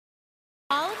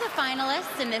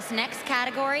finalists in this next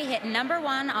category hit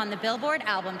 #1 on the Billboard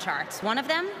album charts, one of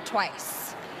them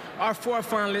twice. Our 4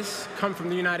 finalists come from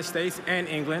the United States and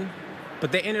England,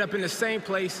 but they ended up in the same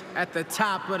place at the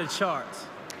top of the charts.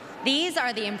 These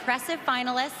are the impressive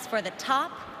finalists for the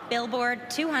top Billboard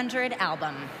 200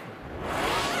 album.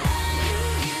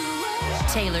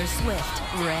 Taylor Swift,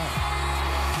 Red.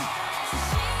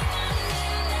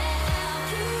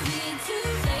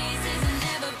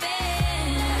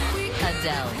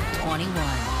 Adele, 21.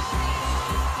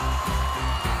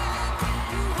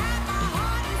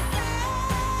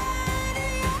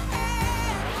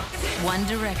 One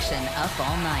Direction, Up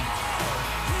All Night.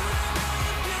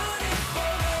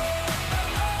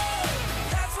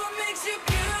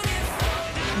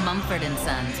 Mumford &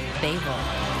 Sons, Babel.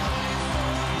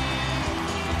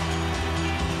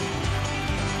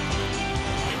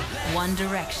 One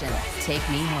Direction, Take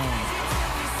Me Home.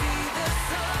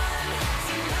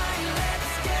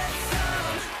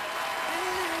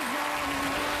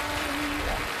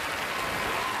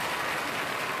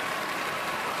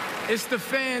 It's the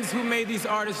fans who made these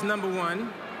artists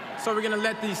 #1, so we're gonna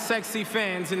let these sexy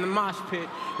fans in the mosh pit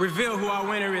reveal who our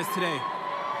winner is today.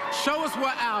 Show us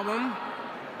what album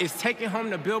is taking home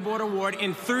the Billboard Award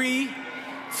in 3,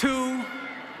 2,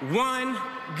 1,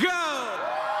 go!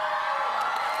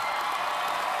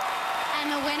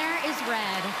 And the winner is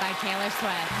Red by Taylor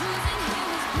Swift.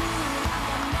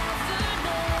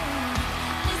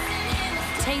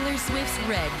 Taylor Swift's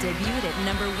Red debuted at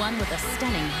 #1 with a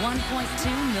stunning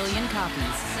 1.2 million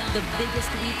copies, the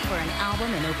biggest week for an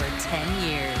album in over 10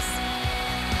 years.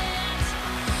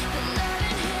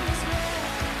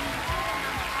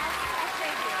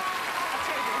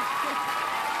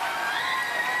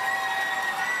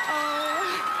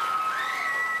 Oh,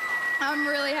 I'm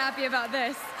really happy about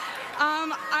this.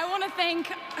 I want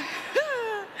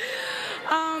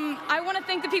to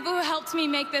thank the people who helped me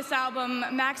make this album: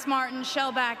 Max Martin,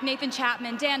 Shellback, Nathan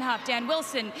Chapman, Dan Huff, Dan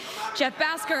Wilson, Jeff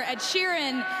Basker, Ed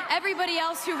Sheeran, everybody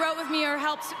else who wrote with me or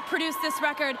helped produce this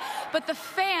record. But the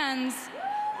fans,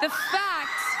 the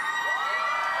fact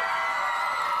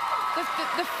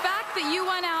that you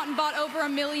went out and bought over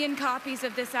 1 million copies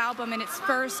of this album in its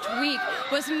first week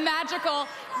was magical.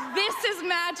 This is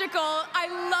magical. I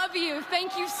love you.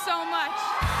 Thank you so much.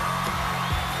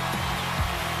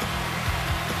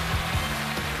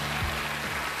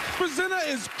 Presenter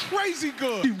is crazy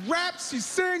good. She raps, she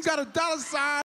sings, got a $sign.